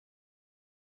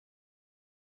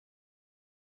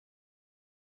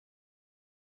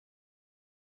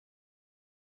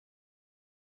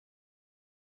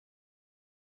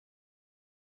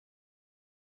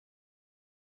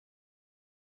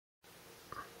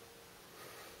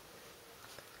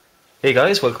Hey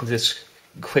guys, welcome to this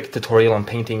quick tutorial on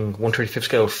painting 1/35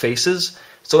 scale faces.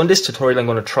 So in this tutorial I'm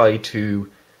going to try to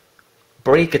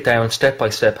break it down step by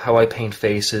step how I paint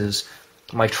faces,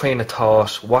 my train of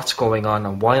thought, what's going on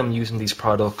and why I'm using these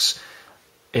products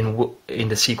in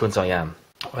the sequence I am.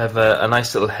 I have a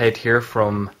nice little head here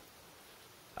from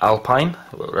Alpine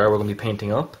where we're going to be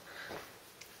painting up,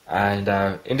 and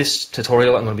in this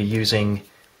tutorial I'm going to be using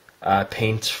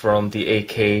paint from the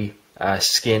AK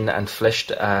Skin and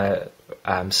Fleshed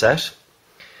set.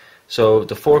 So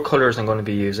the four colors I'm going to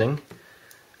be using,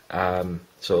 so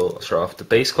I'll start off with the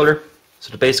base color. So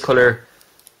the base color,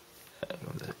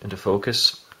 into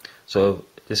focus, so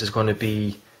this is going to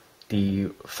be the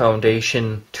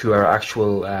foundation to our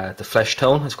actual the flesh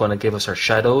tone. It's going to give us our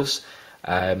shadows.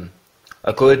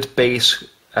 A good base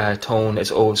tone is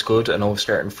always good, and always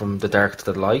starting from the dark to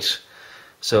the light.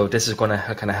 So this is going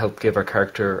to kind of help give our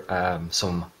character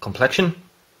some complexion.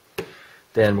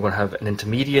 Then we're going to have an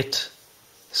intermediate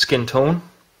skin tone.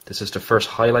 This is the first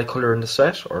highlight color in the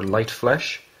set, or light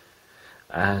flesh.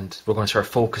 And we're going to start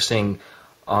focusing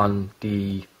on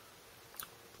the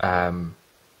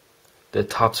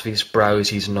tops of his brows,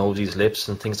 his nose, his lips,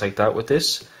 and things like that with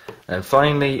this. And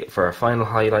finally, for our final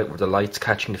highlight, where the light's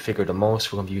catching the figure the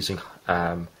most, we're going to be using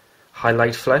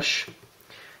highlight flesh.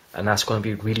 And that's going to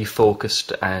be really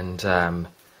focused and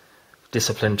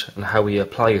disciplined in how we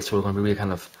apply it. So we're going to be really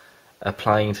kind of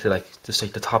applying to just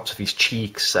like the tops of his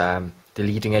cheeks, the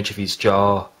leading edge of his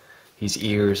jaw, his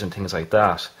ears, and things like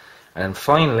that. And then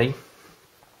finally,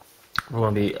 we're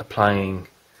going to be applying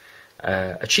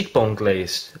a cheekbone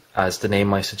glaze, as the name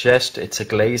might suggest. It's a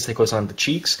glaze that goes on the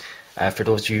cheeks. For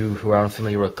those of you who aren't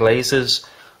familiar with glazes,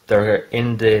 they're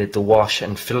in the wash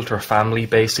and filter family,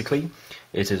 basically.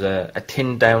 It is a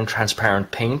thinned down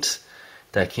transparent paint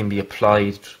that can be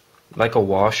applied like a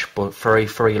wash, but very,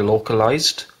 very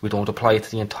localized. We don't apply it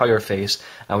to the entire face,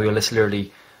 and we will just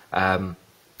literally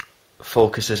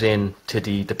focus it in to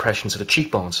the depressions of the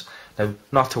cheekbones. Now,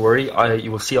 not to worry,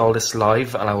 you will see all this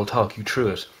live and I will talk you through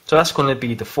it. So that's going to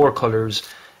be the four colors,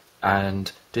 and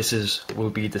this will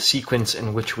be the sequence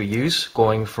in which we use,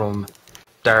 going from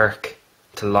dark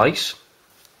to light.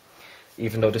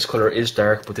 Even though this color is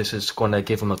dark, but this is going to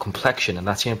give them a complexion, and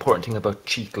that's the important thing about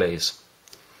cheek glaze.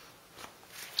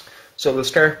 So we'll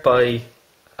start by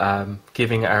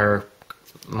giving our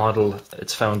model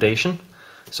its foundation.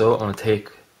 So I'm going to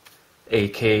take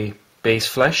AK base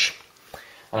flesh,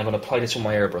 and I'm going to apply this with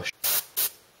my airbrush.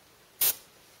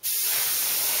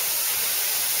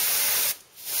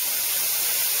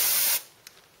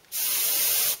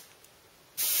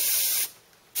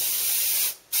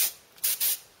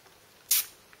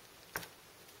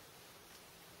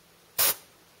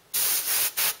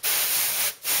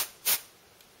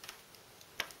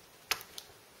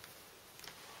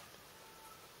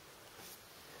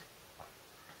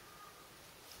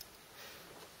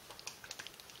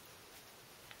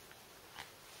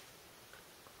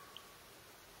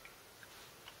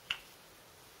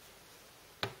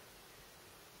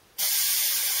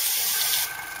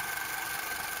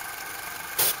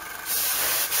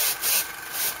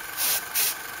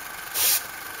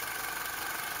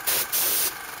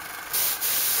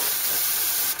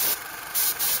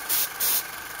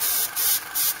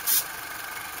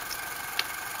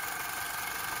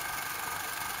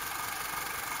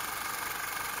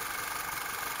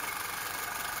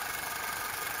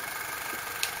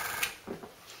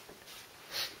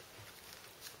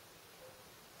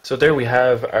 So there we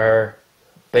have our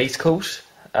base coat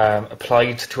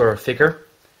applied to our figure.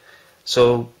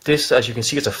 So this, as you can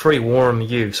see, is a very warm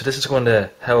hue. So this is going to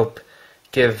help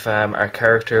give our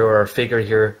character or our figure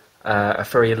here a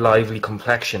very lively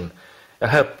complexion. It'll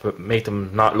help make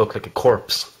them not look like a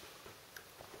corpse.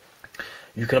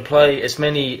 You can apply as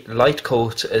many light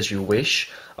coats as you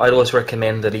wish. I'd always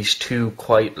recommend at least two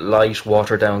quite light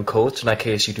watered down coats. In that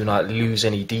case you do not lose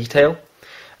any detail.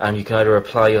 And you can either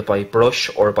apply it by brush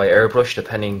or by airbrush,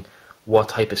 depending what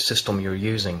type of system you're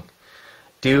using.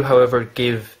 Do, however,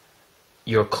 give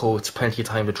your coats plenty of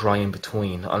time to dry in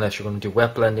between, unless you're going to do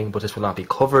wet blending, but this will not be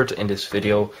covered in this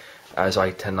video, as I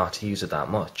tend not to use it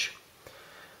that much.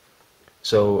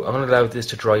 So I'm going to allow this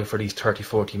to dry for these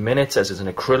 30-40 minutes. As it's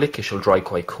an acrylic, it shall dry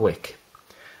quite quick.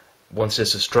 Once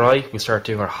this is dry, we start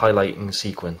doing our highlighting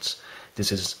sequence.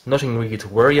 This is nothing really to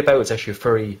worry about. It's actually a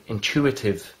very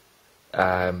intuitive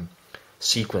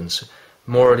sequence,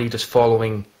 morally just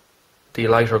following the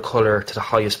lighter color to the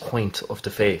highest point of the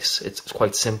face. It's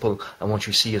quite simple, and once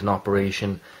you see it in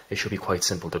operation, it should be quite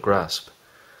simple to grasp.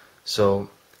 So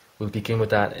we'll begin with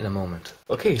that in a moment.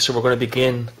 Okay, so we're going to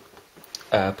begin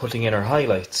putting in our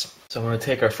highlights. So I'm going to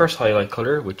take our first highlight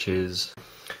color, which is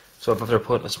So after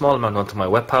putting a small amount onto my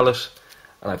wet palette,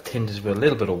 and I've thinned it with a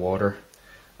little bit of water,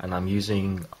 and I'm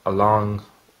using a long,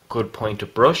 good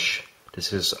pointed brush.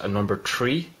 This is a number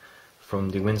 3 from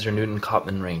the Winsor Newton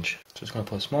Cotman range. So just going to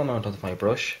put a small amount onto my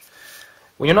brush.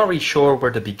 When you're not really sure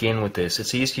where to begin with this,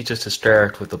 it's easy just to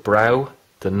start with the brow,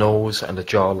 the nose and the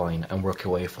jawline and work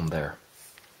your way from there.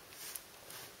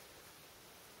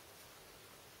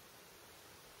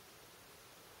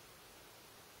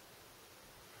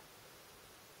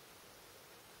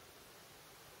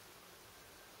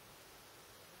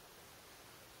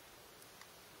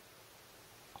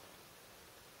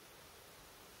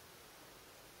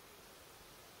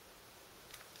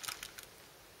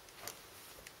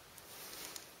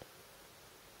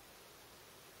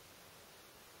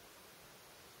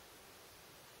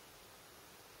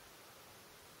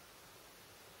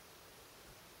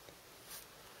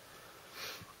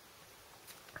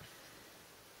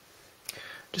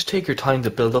 Just take your time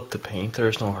to build up the paint,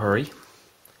 there's no hurry. You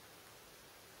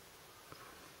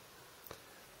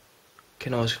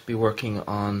can always be working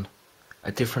on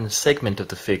a different segment of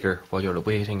the figure while you're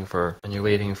waiting for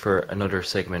another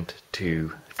segment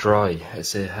to dry.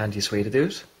 It's the handiest way to do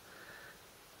it,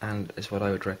 and it's what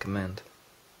I would recommend.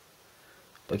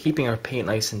 By keeping our paint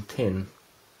nice and thin,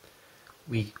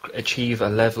 we achieve a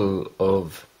level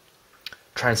of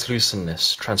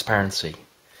translucentness, transparency.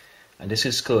 And this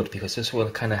is good because this will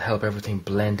kind of help everything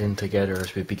blend in together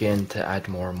as we begin to add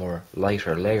more and more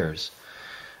lighter layers.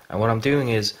 And what I'm doing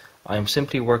is I'm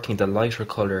simply working the lighter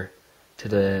colour to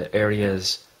the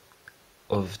areas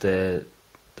of the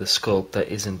sculpt that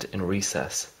isn't in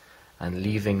recess, and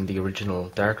leaving the original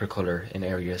darker colour in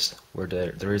areas where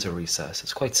there is a recess.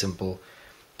 It's quite simple,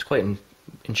 it's quite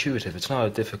intuitive, it's not a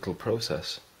difficult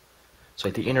process. So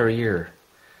at the inner ear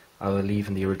I will leave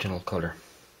in the original colour.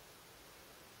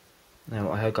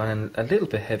 Now I have gone in a little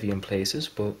bit heavy in places,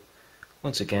 but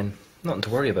once again, nothing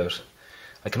to worry about.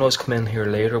 I can always come in here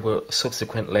later with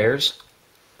subsequent layers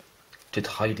to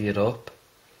tidy it up,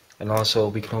 and also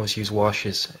we can always use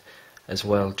washes as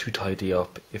well to tidy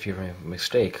up if you have a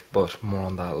mistake, but more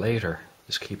on that later.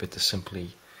 Just keep it to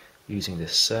simply using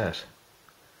this set.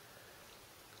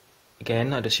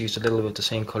 Again, I just used a little bit of the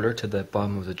same colour to the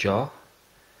bottom of the jaw,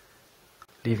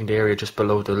 leaving the area just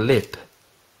below the lip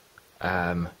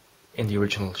in the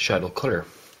original shadow colour.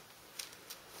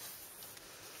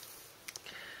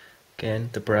 Again,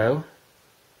 the brow.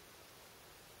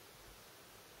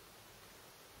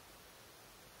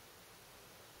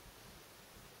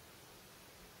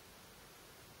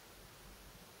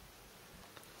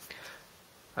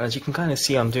 And as you can kind of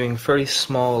see, I'm doing very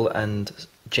small and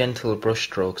gentle brush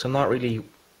strokes. I'm not really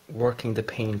working the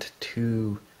paint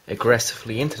too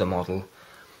aggressively into the model,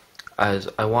 as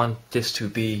I want this to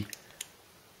be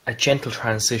a gentle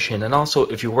transition. And also,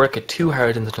 if you work it too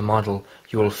hard into the model,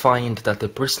 you will find that the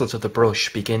bristles of the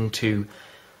brush begin to,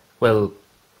 well,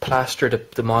 plaster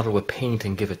the model with paint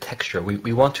and give it texture.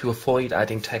 We want to avoid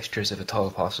adding textures if at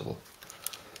all possible.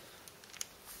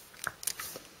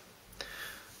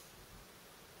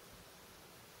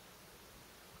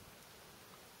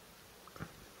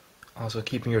 Also,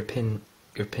 keeping your paint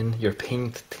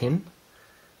thin,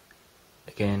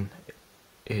 again,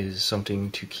 is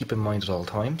something to keep in mind at all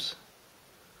times.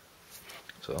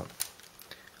 So,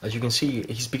 as you can see,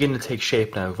 he's beginning to take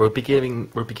shape now. We're beginning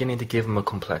to give him a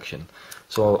complexion.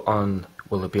 So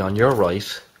will it be on your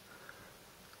right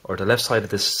or the left side of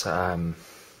this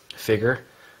figure?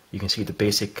 You can see the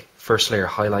basic first layer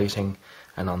highlighting,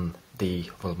 and on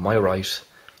my right,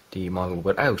 the model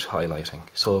without highlighting.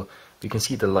 So you can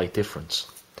see the light difference.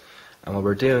 And what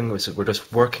we're doing is we're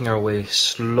just working our way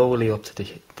slowly up to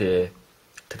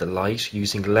the light,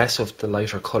 using less of the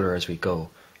lighter colour as we go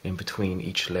in between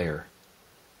each layer.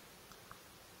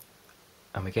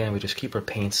 And again, we just keep our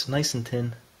paints nice and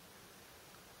thin.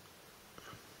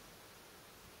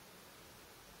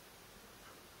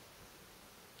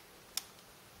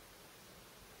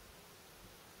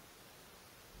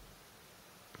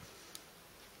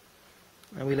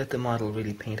 And we let the model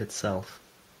really paint itself.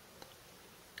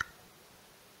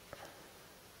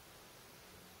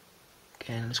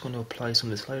 Again, I'm just going to apply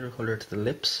some of this lighter colour to the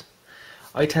lips.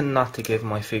 I tend not to give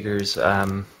my figures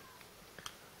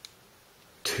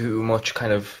too much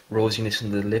kind of rosiness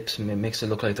in the lips, and it makes it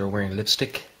look like they're wearing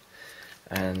lipstick.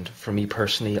 And for me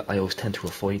personally, I always tend to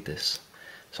avoid this.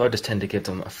 So I just tend to give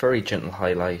them a very gentle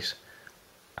highlight,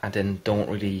 and then don't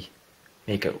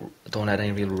add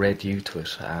any real red hue to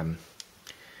it.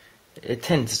 It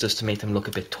tends just to make them look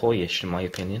a bit toyish, in my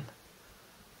opinion.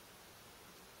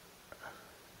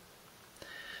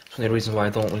 It's one of the reasons why I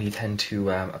don't really tend to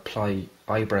apply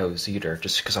eyebrows either,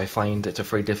 just because I find it's a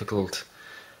very difficult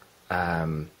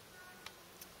um,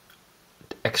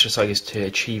 exercise to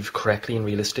achieve correctly and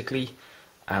realistically,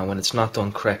 and when it's not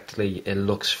done correctly it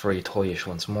looks very toyish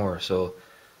once more, so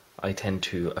I tend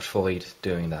to avoid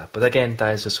doing that. But again,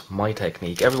 that is just my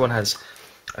technique. Everyone has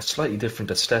a slightly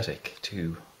different aesthetic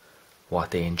to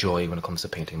what they enjoy when it comes to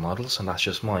painting models, and that's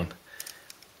just mine.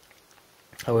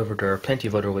 However, there are plenty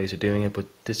of other ways of doing it, but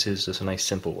this is just a nice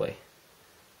simple way,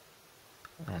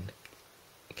 and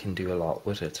it can do a lot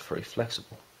with it. It's very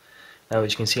flexible. Now,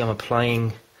 as you can see, I'm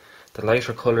applying the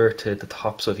lighter colour to the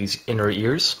tops of his inner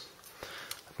ears.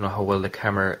 I don't know how well the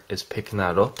camera is picking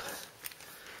that up.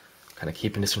 Kind of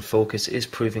keeping this in focus is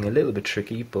proving a little bit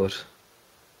tricky, but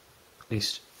at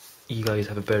least you guys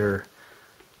have a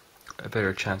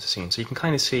better chance of seeing. So you can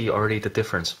kind of see already the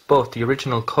difference, but the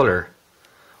original colour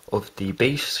of the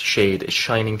base shade is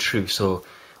shining through. So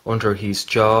under his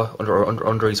jaw,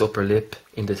 under his upper lip,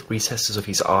 in the recesses of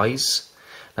his eyes.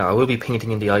 Now I will be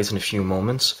painting in the eyes in a few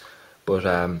moments, but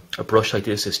a brush like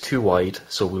this is too wide,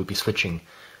 so we'll be switching.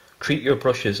 Treat your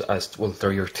brushes as, well,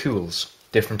 they're your tools.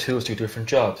 Different tools do different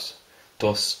jobs.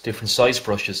 Thus, different size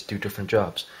brushes do different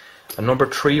jobs. A number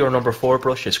 3 or number 4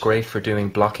 brush is great for doing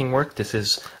blocking work. This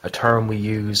is a term we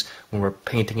use when we're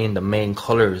painting in the main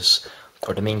colours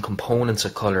or the main components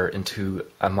of colour into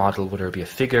a model, whether it be a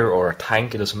figure or a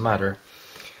tank, it doesn't matter.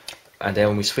 And then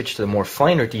when we switch to the more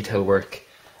finer detail work,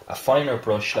 a finer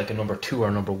brush like a number 2 or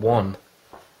number 1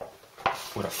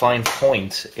 with a fine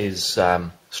point is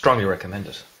strongly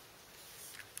recommended.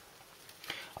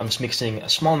 I'm just mixing a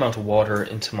small amount of water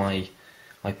into my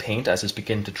paint as it's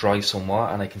beginning to dry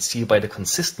somewhat, and I can see by the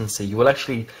consistency, you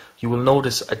will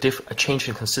notice a change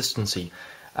in consistency.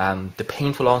 The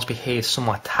paint will almost behave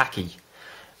somewhat tacky.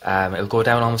 It'll go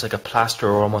down almost like a plaster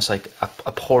or almost like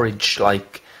a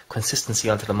porridge-like consistency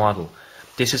onto the model.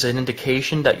 This is an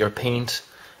indication that your paint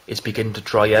is beginning to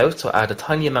dry out, so add a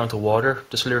tiny amount of water,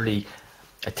 just literally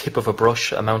a tip of a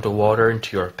brush amount of water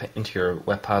into your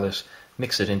wet palette,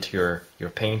 mix it into your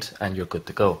paint, and you're good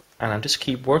to go. And I'll just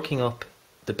keep working up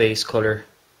the base colour,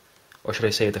 or should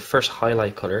I say the first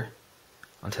highlight colour,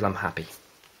 until I'm happy.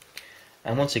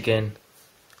 And once again,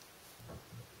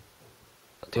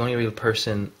 the only real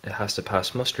person that has to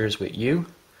pass muster is with you.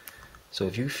 So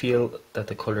if you feel that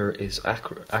the colour is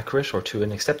accurate or to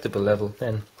an acceptable level,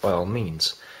 then by all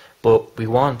means. But we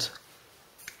want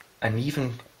an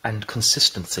even and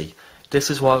consistency. This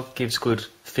is what gives good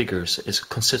figures, is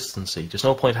consistency. There's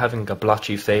no point having a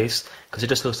blotchy face, because it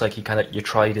just looks like you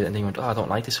tried it and then you went, oh, I don't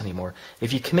like this anymore.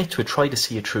 If you commit to it, try to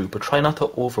see it through, but try not to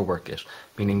overwork it.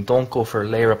 Meaning, don't go for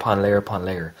layer upon layer upon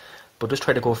layer, but just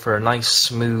try to go for a nice,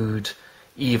 smooth,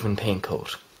 even paint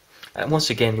coat. And once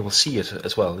again, you will see it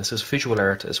as well. This is visual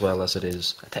art as well as it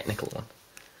is a technical one.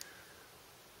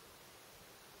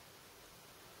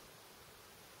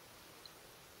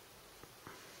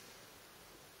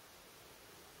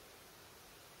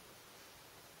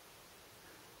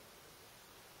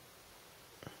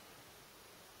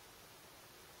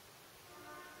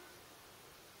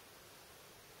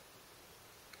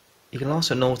 You can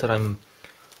also note that I'm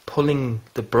pulling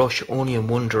the brush only in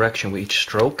one direction with each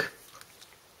stroke.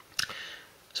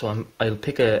 So I'll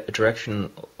pick a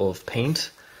direction of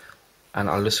paint and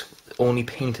I'll just only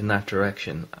paint in that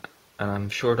direction. And I'm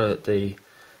sure that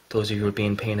those of you who have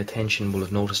been paying attention will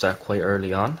have noticed that quite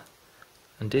early on.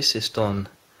 And this is done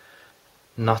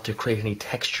not to create any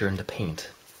texture in the paint.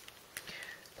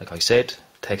 Like I said,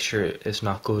 texture is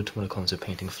not good when it comes to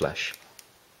painting flesh.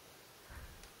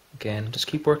 Again, just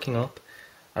keep working up,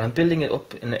 and I'm building it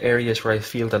up in the areas where I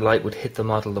feel the light would hit the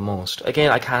model the most.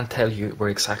 Again, I can't tell you where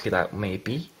exactly that may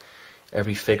be.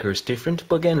 Every figure is different,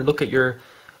 but again, look at your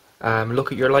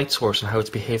light source and how it's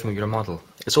behaving with your model.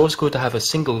 It's always good to have a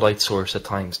single light source at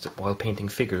times while painting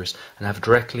figures and have it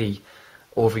directly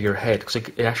over your head, because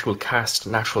it actually will cast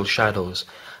natural shadows,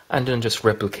 and then just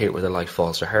replicate where the light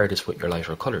falls. The hardest with your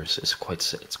lighter colours. It's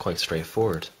quite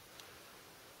straightforward.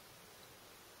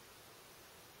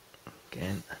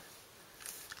 Again,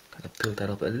 kind of build that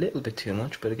up a little bit too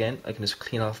much, but again, I can just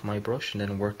clean off my brush and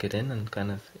then work it in and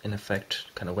kind of, in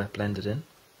effect, kind of wet blend it in.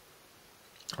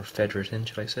 Or feather it in,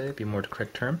 should I say, be more the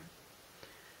correct term.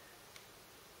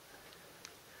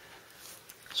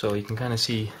 So you can kind of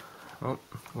see, oh,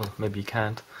 well, maybe you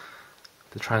can't,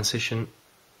 the transition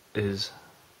is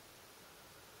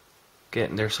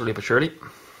getting there slowly but surely.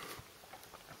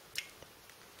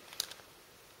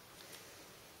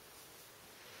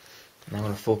 Now I'm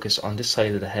going to focus on this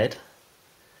side of the head,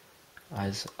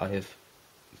 as I've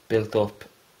built up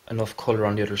enough colour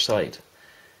on the other side.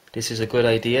 This is a good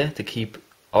idea to keep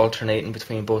alternating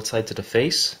between both sides of the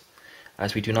face,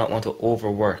 as we do not want to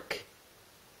overwork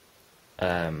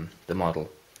the model.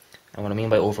 And what I mean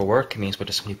by overwork, it means we're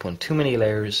just simply putting too many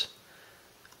layers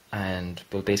and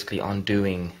we're basically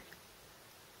undoing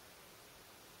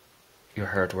your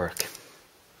hard work.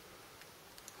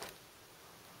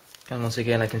 And once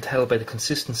again, I can tell by the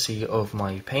consistency of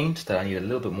my paint that I need a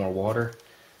little bit more water.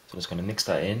 So I'm just going to mix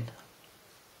that in.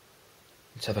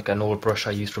 It's like an old brush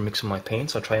I use for mixing my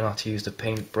paint, so I try not to use the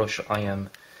paint brush I am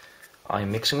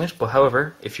mixing with. But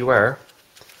however, if you are,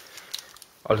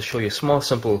 I'll show you a small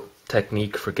simple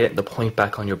technique for getting the point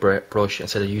back on your brush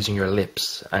instead of using your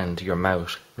lips and your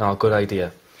mouth. Now, a good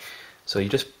idea. So you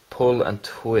just pull and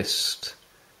twist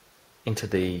into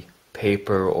the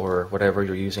paper or whatever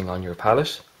you're using on your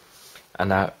palette,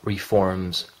 and that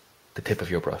reforms the tip of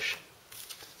your brush.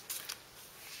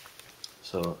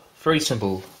 So very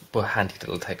simple but handy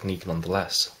little technique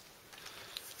nonetheless.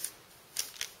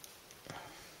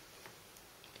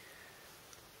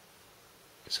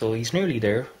 So he's nearly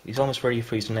there. He's almost ready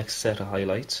for his next set of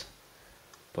highlights.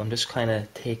 But I'm just kind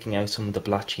of taking out some of the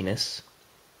blotchiness.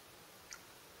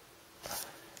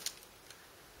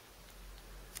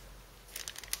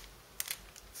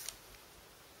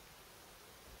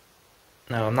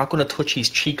 Now I'm not going to touch his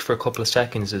cheek for a couple of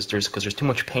seconds because there's too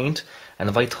much paint, and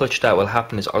if I touch that, what will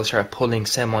happen is I'll start pulling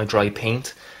semi-dry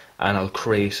paint and I'll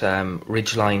create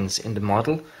ridge lines in the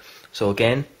model. So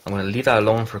again, I'm going to leave that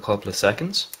alone for a couple of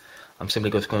seconds. I'm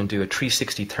simply just going to do a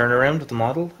 360 turnaround of the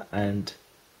model and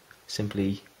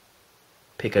simply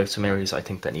pick out some areas I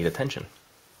think that need attention.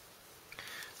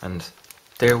 And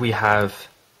there we have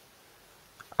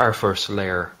our first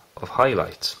layer of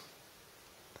highlights.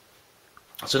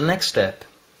 So the next step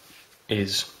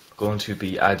is going to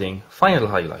be adding final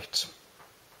highlights,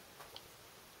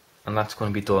 and that's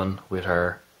going to be done with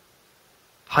our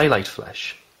highlight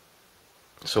flesh.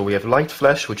 So we have light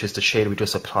flesh, which is the shade we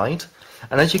just applied,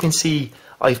 and as you can see,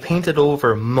 I've painted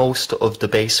over most of the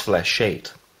base flesh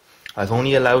shade. I've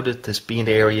only allowed it to be in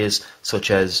the areas such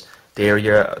as the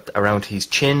area around his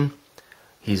chin,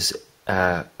 his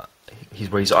where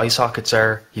his eye sockets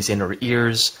are, his inner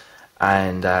ears,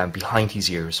 and behind his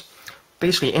ears.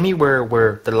 Basically anywhere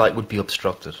where the light would be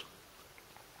obstructed.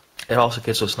 It also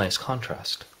gives us nice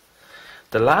contrast.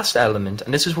 The last element,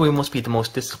 and this is where we must be the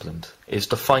most disciplined, is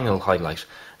the final highlight.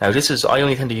 Now I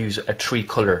only tend to use a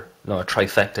three-colour, a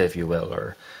trifecta if you will,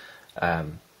 or a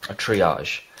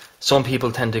triage. Some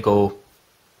people tend to go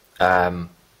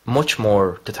much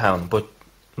more to town, but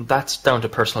that's down to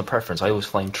personal preference. I always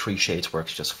find 3 shades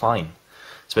works just fine,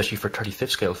 especially for 35th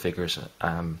scale figures,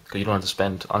 because you don't have to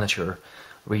spend, unless you're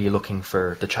really looking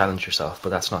for to challenge yourself, but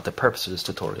that's not the purpose of this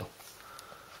tutorial.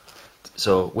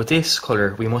 So with this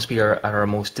colour, we must be at our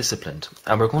most disciplined,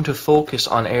 and we're going to focus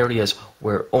on areas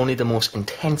where only the most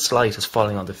intense light is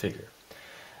falling on the figure.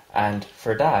 And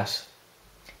for that,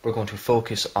 we're going to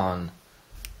focus on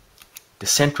the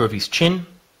centre of his chin,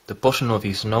 the button of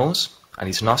his nose and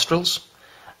his nostrils,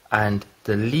 and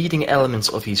the leading elements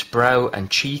of his brow and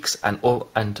cheeks and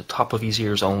the top of his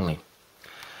ears only.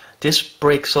 This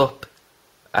breaks up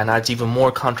and adds even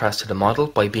more contrast to the model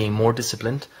by being more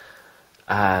disciplined,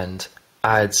 and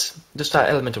adds just that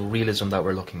element of realism that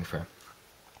we're looking for.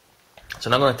 So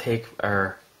now I'm going to take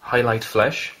our highlight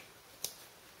flesh,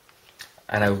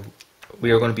 and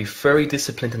we are going to be very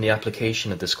disciplined in the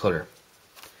application of this colour.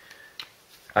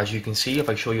 As you can see, if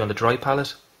I show you on the dry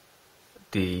palette,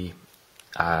 the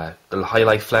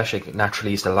highlight flesh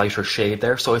naturally is the lighter shade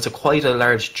there, so it's quite a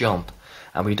large jump,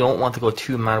 and we don't want to go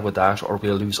too mad with that, or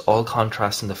we'll lose all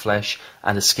contrast in the flesh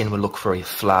and the skin will look very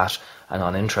flat and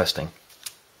uninteresting.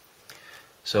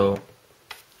 So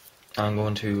I'm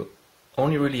going to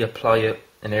only really apply it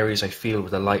in areas I feel where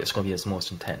the light is going to be its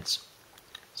most intense.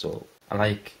 So,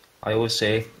 like I always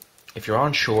say, if you're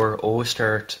unsure, always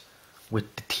start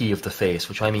with the T of the face,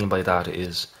 which I mean by that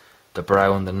is the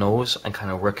brow and the nose, and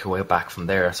kind of work your way back from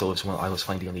there. So it's one I was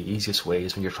finding the easiest way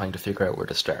is when you're trying to figure out where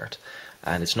to start.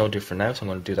 And it's no different now, so I'm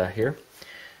going to do that here.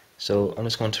 So I'm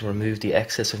just going to remove the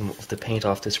excess of the paint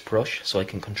off this brush so I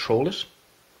can control it.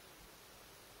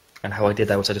 And how I did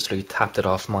that was I just really tapped it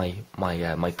off my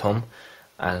thumb,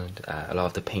 and a lot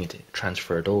of the paint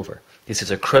transferred over. This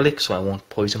is acrylic, so I won't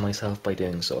poison myself by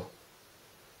doing so.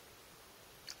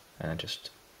 And just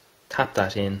tap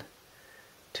that in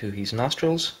to his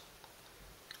nostrils.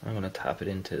 I'm going to tap it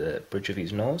into the bridge of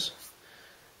his nose,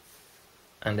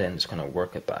 and then just going to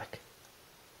work it back.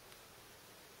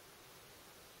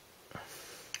 I'm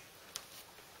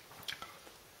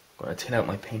going to thin out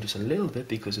my paint just a little bit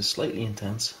because it's slightly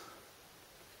intense.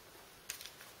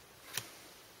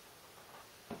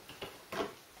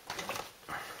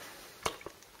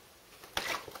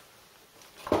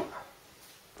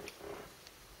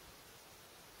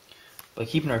 By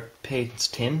keeping our paints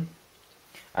thin,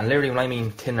 And literally when I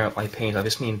mean thin out my paint, I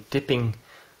just mean dipping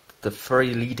the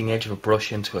very leading edge of a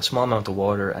brush into a small amount of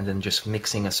water and then just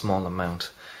mixing a small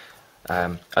amount.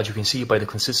 As you can see by the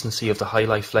consistency of the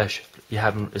highlight flesh,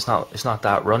 it's not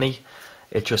that runny.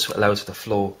 It just allows it to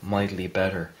flow mildly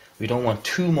better. We don't want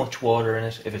too much water in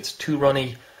it. If it's too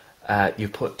runny, you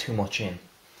put too much in,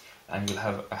 and you'll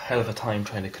have a hell of a time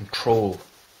trying to control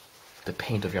the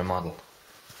paint of your model.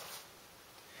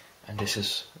 And this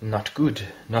is not good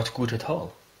at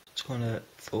all. Just going to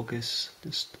focus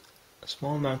just a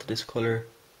small amount of this colour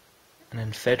and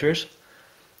then feather it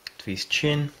to his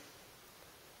chin,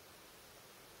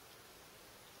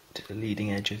 to the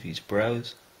leading edge of his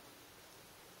brows,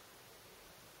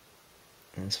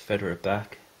 and just feather it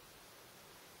back.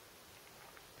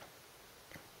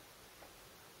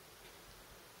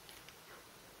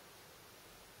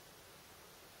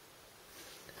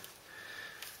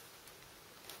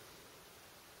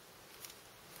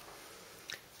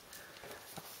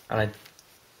 And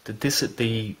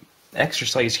the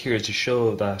exercise here is to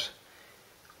show that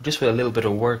just with a little bit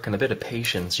of work and a bit of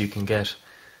patience, you can get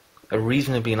a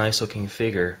reasonably nice looking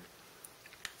figure.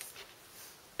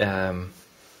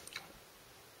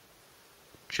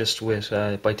 Just with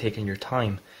by taking your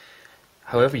time.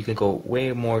 However, you can go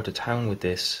way more to town with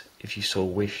this if you so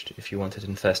wished, if you wanted to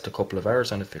invest a couple of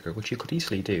hours on a figure, which you could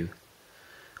easily do.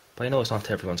 But I know it's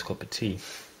not everyone's cup of tea.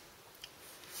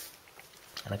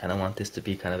 And I kind of want this to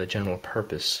be kind of a general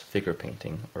purpose figure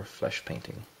painting or flesh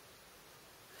painting.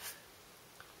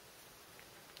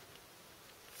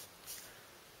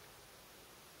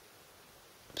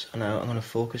 So now I'm going to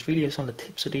focus really just on the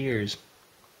tips of the ears.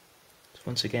 So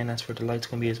once again, that's where the light's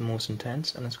going to be as most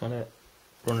intense, and it's going to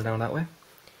run it down that way.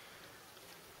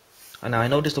 And now I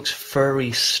know this looks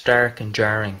very stark and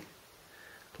jarring,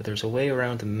 but there's a way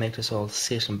around to make this all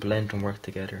sit and blend and work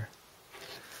together.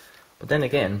 But then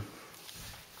again,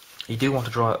 you do want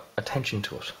to draw attention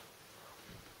to it.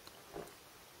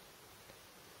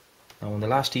 Now, one of the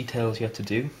last details you have to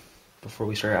do before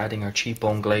we start adding our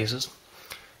cheekbone glazes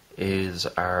is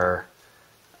our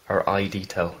eye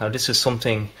detail. Now, this is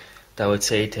something that I would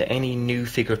say to any new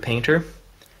figure painter,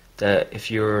 that if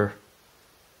you're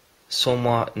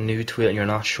somewhat new to it and you're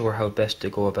not sure how best to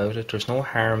go about it, there's no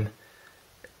harm,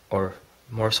 or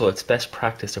more so, it's best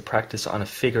practice to practice on a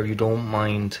figure you don't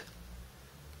mind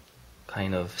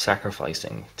kind of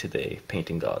sacrificing to the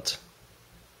painting gods.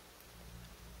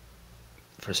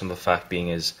 For the simple fact being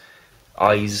is,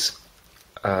 eyes,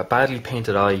 a badly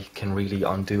painted eye can really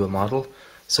undo a model.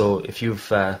 So if you've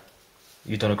done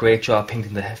a great job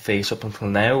painting the face up until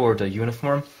now, or the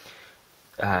uniform,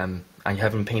 and you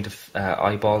haven't painted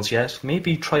eyeballs yet,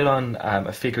 maybe try it on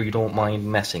a figure you don't mind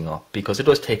messing up, because it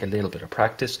does take a little bit of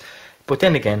practice. But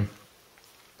then again,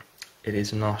 it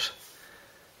is not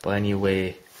by any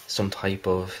way some type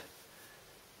of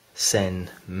Zen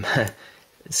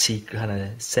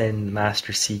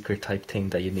master secret type thing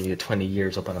that you needed 20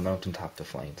 years up on a mountaintop to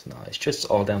find. No, it's just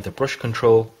all down to brush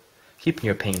control, keeping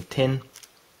your paint thin,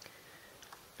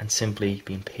 and simply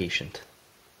being patient.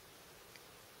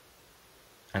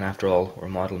 And after all, we're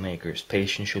model makers.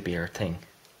 Patience should be our thing.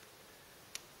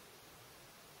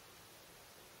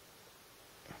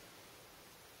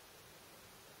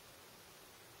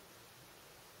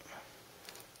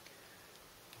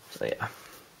 So yeah.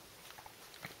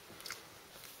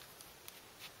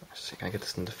 Let's see, can I get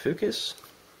this into focus?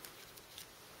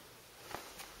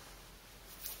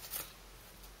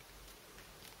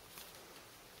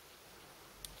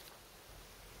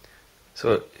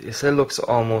 So it still looks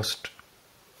almost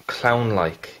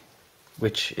clown-like,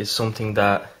 which is something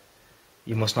that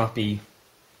you must not be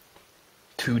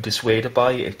too dissuaded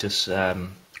by. It just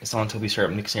it's not until we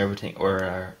start mixing everything,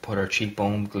 or put our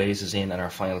cheekbone glazes in and our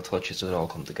final touches, that it all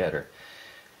come together.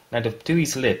 Now to do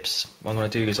these lips, what I'm going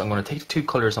to do is I'm going to take the two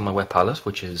colours on my wet palette,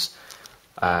 which is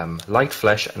light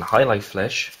flesh and highlight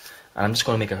flesh, and I'm just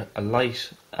going to make a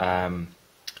light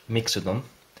mix of them.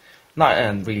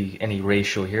 Not really any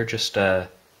ratio here, just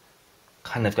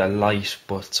kind of a light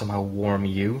but somehow warm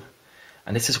hue.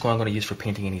 And this is what I'm going to use for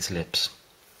painting in these lips.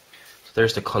 So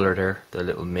there's the colour there, the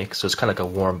little mix. So it's kind of like a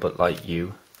warm but light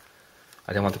hue.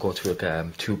 I don't want to go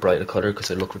to too bright a colour because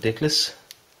it look ridiculous.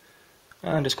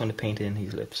 I'm just going to paint in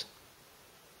his lips.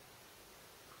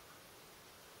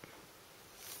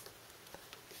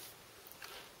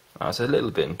 It's a little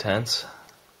bit intense,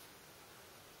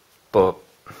 but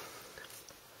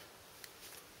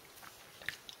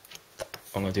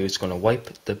what I'm going to do is going to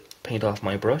wipe the paint off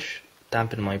my brush,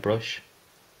 dampen my brush,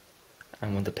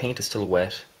 and when the paint is still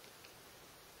wet,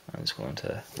 I'm just going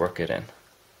to work it in.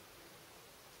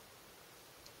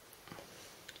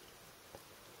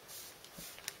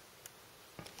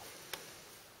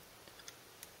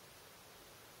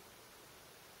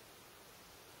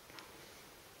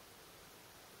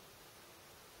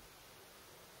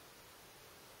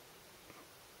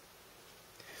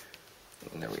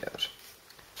 And there we have it.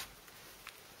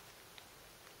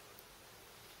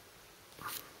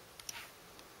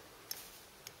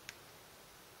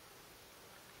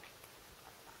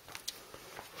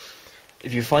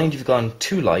 If you find you've gone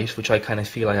too light, which I kind of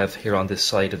feel I have here on this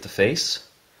side of the face,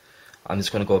 I'm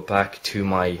just going to go back to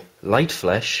my light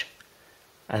flesh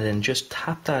and then just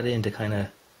tap that in to kind of,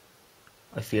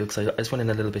 I feel, because I just went in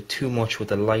a little bit too much with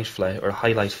the light flesh or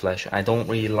highlight flesh. I don't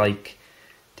really like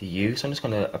the hue, so I'm just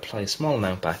going to apply a small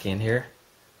amount back in here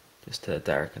just to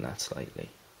darken that slightly.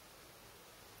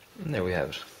 And there we have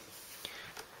it.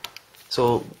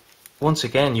 So once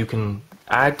again, you can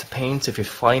add to paints. If you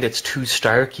find it's too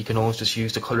stark, you can always just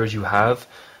use the colours you have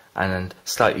and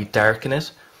slightly darken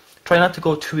it. Try not to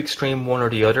go too extreme one or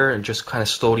the other, and just kind of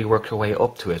slowly work your way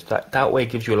up to it. That way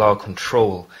gives you a lot of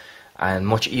control and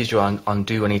much easier on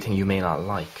undo anything you may not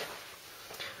like.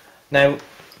 Now,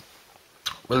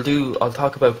 I'll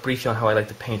talk about briefly on how I like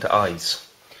to paint the eyes.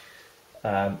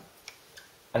 And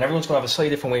everyone's going to have a slightly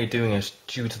different way of doing it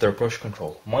due to their brush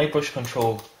control. My brush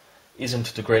control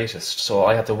isn't the greatest, so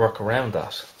I have to work around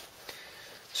that.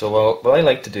 So what I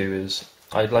like to do is,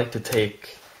 I'd like to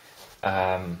take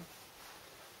a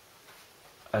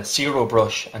zero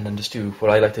brush and then just do what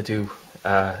I like to do,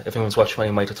 if anyone's watched any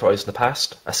of my tutorials in the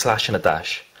past, a slash and a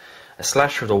dash. A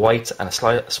slash for the whites and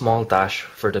a small dash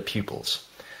for the pupils.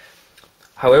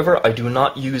 However, I do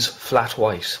not use flat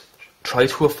white. Try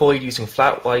to avoid using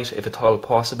flat white if at all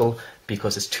possible,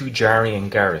 because it's too jarring and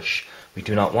garish. We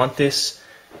do not want this.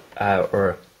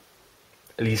 Or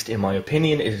at least in my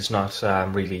opinion, it is not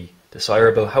really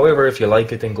desirable. However, if you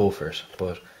like it, then go for it.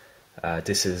 But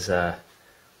this is, to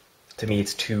me,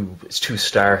 it's too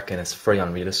stark and it's very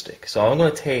unrealistic. So I'm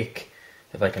going to take,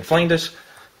 if I can find it,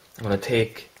 I'm going to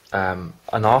take an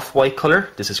off-white color.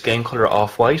 This is game color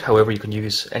off-white. However, you can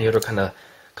use any other kind of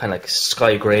like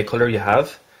sky grey color you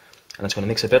have. And it's going to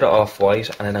mix a bit of off-white,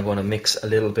 and then I'm going to mix a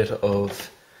little bit of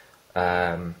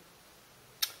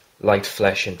light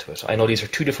flesh into it. I know these are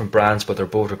two different brands, but they're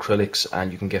both acrylics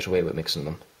and you can get away with mixing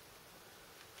them.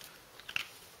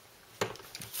 And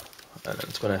I'm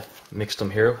just going to mix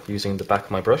them here using the back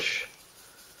of my brush.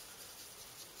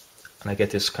 And I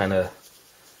get this kind of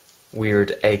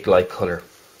weird egg-like colour,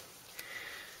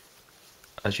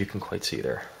 as you can quite see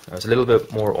there. Now, it's a little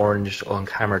bit more orange on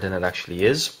camera than it actually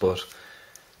is, but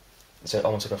it's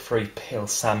almost like a very pale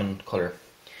salmon colour.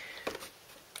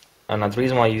 And the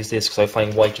reason why I use this is because I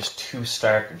find white just too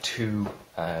stark and too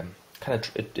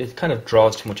it kind of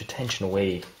draws too much attention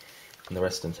away from the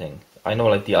rest of the thing. I know,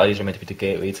 like, the eyes are meant to be the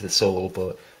gateway to the soul,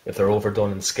 but if they're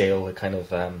overdone in scale, it kind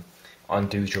of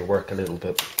undoes your work a little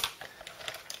bit.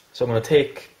 So I'm going to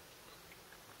take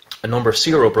a number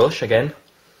 0 brush again.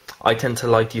 I tend to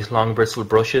like these long bristle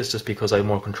brushes just because I have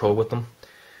more control with them.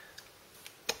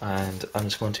 And I'm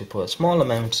just going to put a small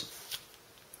amount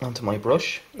onto my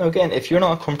brush. Now again, if you're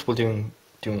not comfortable doing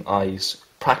eyes,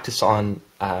 practice on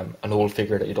an old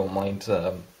figure that you don't mind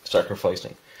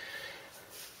sacrificing.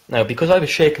 Now, because I was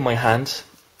shaking my hand,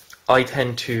 I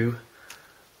tend to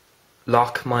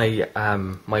lock my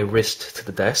my wrist to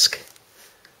the desk.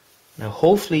 Now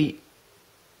hopefully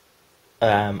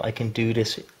I can do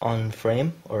this on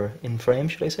frame, or in frame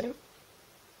should I say.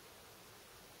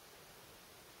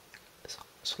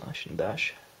 Slash and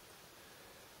dash.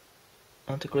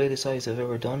 Not the greatest eyes I've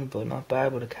ever done, but not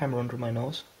bad with a camera under my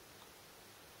nose.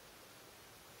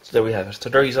 So there we have it. So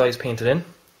there his eyes painted in.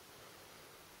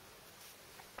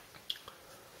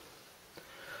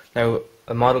 Now,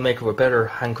 a model maker with better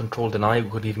hand control than I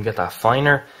would even get that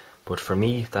finer, but for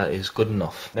me that is good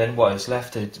enough. Then what is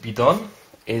left to be done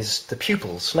is the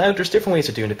pupils. Now there's different ways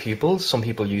of doing the pupils. Some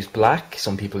people use black,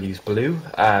 some people use blue.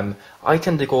 I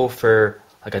tend to go for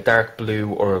like a dark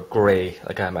blue or a grey,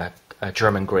 like a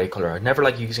German grey colour. I never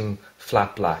like using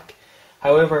flat black.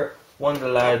 However, one of the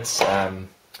lads,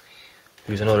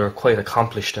 who's another quite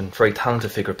accomplished and very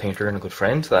talented figure painter and a good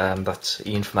friend, that's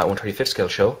Ian from that 1/35 scale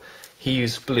show, he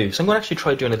used blue. So I'm going to actually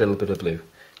try doing a little bit of blue,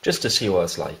 just to see what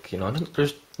it's like. You know,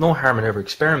 there's no harm in ever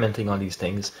experimenting on these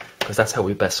things, because that's how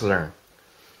we best learn.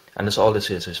 And that's all this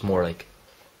is more like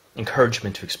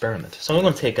encouragement to experiment. So I'm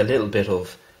going to take a little bit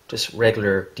of just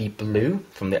regular deep blue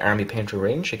from the Army Painter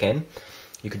range. Again,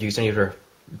 you could use any other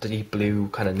deep blue,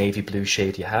 kind of navy blue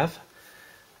shade you have.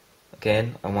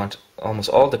 Again, I want almost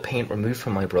all the paint removed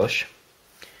from my brush,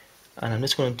 and I'm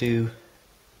just going to do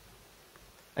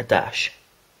a dash.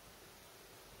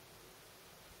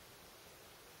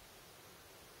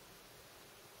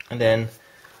 And then,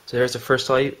 so there's the first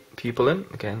eye pupil in.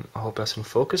 Again, I hope that's in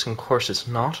focus, and of course it's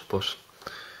not, but...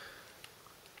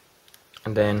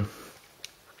 And then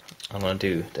I'm going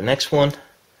to do the next one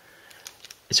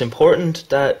it's important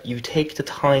that you take the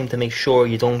time to make sure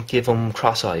you don't give them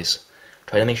cross eyes.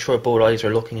 Try to make sure both eyes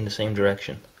are looking in the same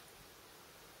direction.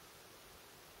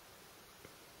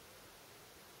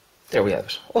 There we have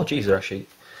it. Oh geez, actually,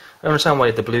 I understand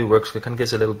why the blue works, but it kind of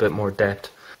gives a little bit more depth.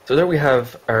 So there we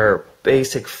have our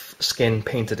basic skin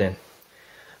painted in.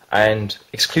 And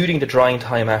excluding the drying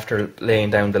time after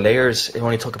laying down the layers, it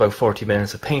only took about 40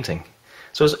 minutes of painting.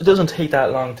 So it doesn't take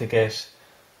that long to get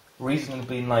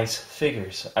reasonably nice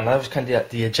figures. And that was kind of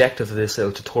the objective of this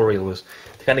little tutorial, was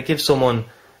to kind of give someone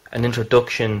an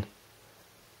introduction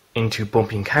into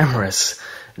bumping cameras.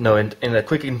 No, in a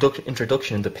quick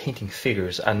introduction into painting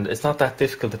figures, and it's not that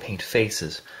difficult to paint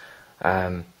faces.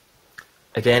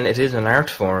 Again, it is an art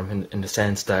form in the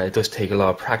sense that it does take a lot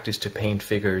of practice to paint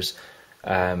figures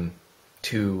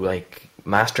to like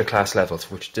masterclass levels,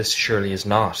 which this surely is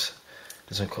not.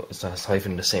 It's not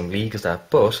even in the same league as that,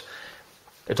 but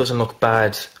it doesn't look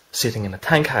bad sitting in a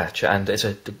tank hatch, and it's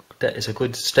a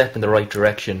good step in the right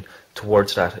direction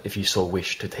towards that if you so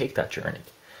wish to take that journey.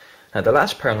 Now the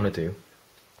last part I'm going to do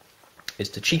is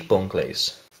the cheekbone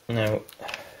glaze. Now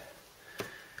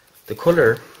the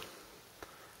colour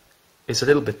is a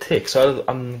little bit thick, so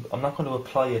I'm not going to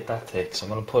apply it that thick, so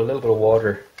I'm going to put a little bit of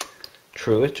water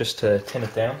through it just to thin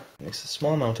it down. It's a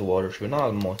small amount of water through it,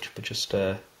 not much, but just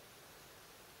I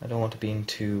don't want it being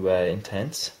too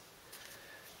intense.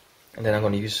 And then I'm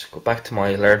going to go back to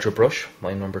my larger brush,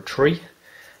 my number 3,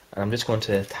 and I'm just going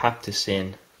to tap this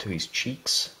in to his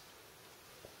cheeks.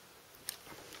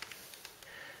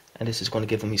 And this is going to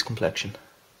give him his complexion.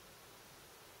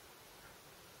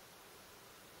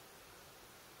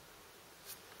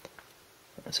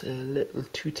 That's a little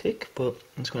too thick, but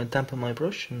I'm just going to dampen my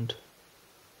brush, and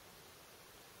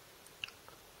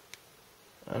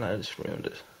I just ruined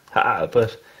it.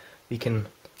 But we can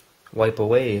wipe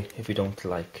away if we don't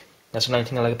like. That's another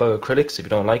thing I like about acrylics. If you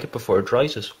don't like it before it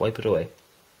dries, just wipe it away.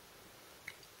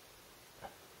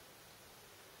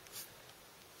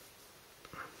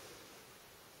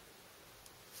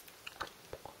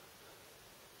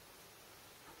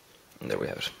 And there we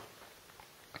have it.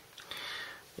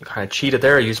 You kind of cheated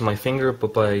there. I used my finger,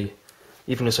 but by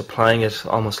even just applying it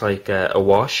almost like a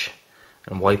wash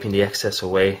and wiping the excess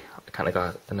away, I kind of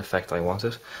got an effect I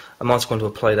wanted. I'm also going to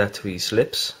apply that to his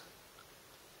lips,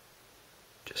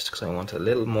 just because I want a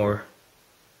little more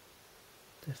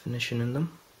definition in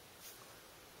them.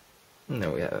 And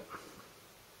there we have it.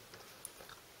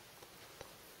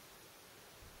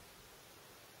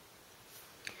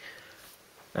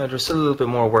 Now there's still a little bit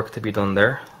more work to be done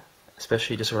there,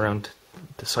 especially just around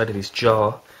the side of his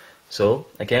jaw. So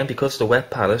again, because of the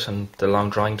wet palette and the long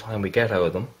drying time we get out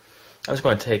of them, I was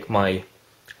going to take my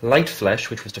light flesh,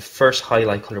 which was the first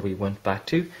highlight colour we went back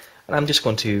to, and I'm just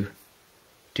going to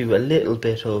do a little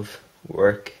bit of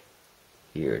work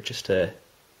here just to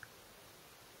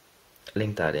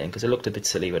link that in, because it looked a bit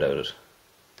silly without it.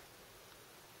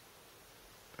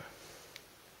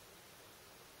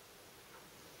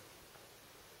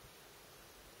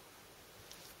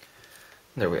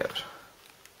 There we have it.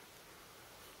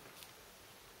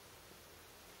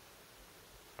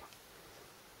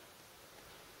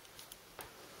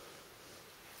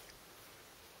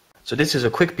 So this is a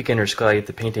quick beginner's guide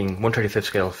to painting 1/35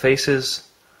 scale faces,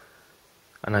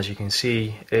 and as you can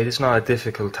see, it is not a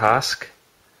difficult task.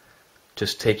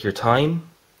 Just take your time,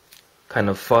 kind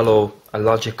of follow a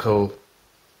logical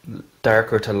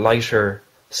darker to lighter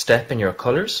step in your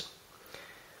colours,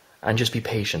 and just be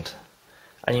patient,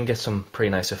 and you can get some pretty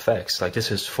nice effects. Like,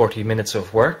 this is 40 minutes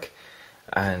of work,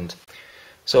 and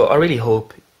so I really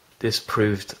hope this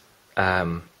proved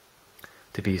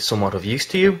to be somewhat of use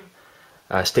to you.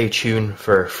 Stay tuned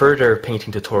for further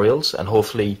painting tutorials, and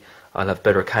hopefully I'll have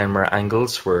better camera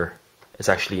angles where it's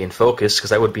actually in focus,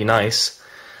 because that would be nice.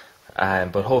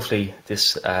 But hopefully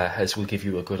this will give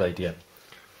you a good idea.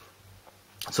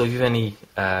 So if you have any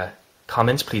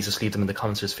comments, please just leave them in the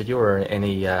comments of this video, or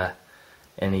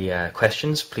any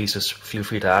questions, please just feel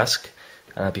free to ask,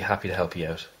 and I'll be happy to help you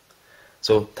out.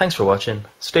 So thanks for watching,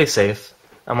 stay safe,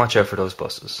 and watch out for those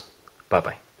buses. Bye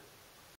bye.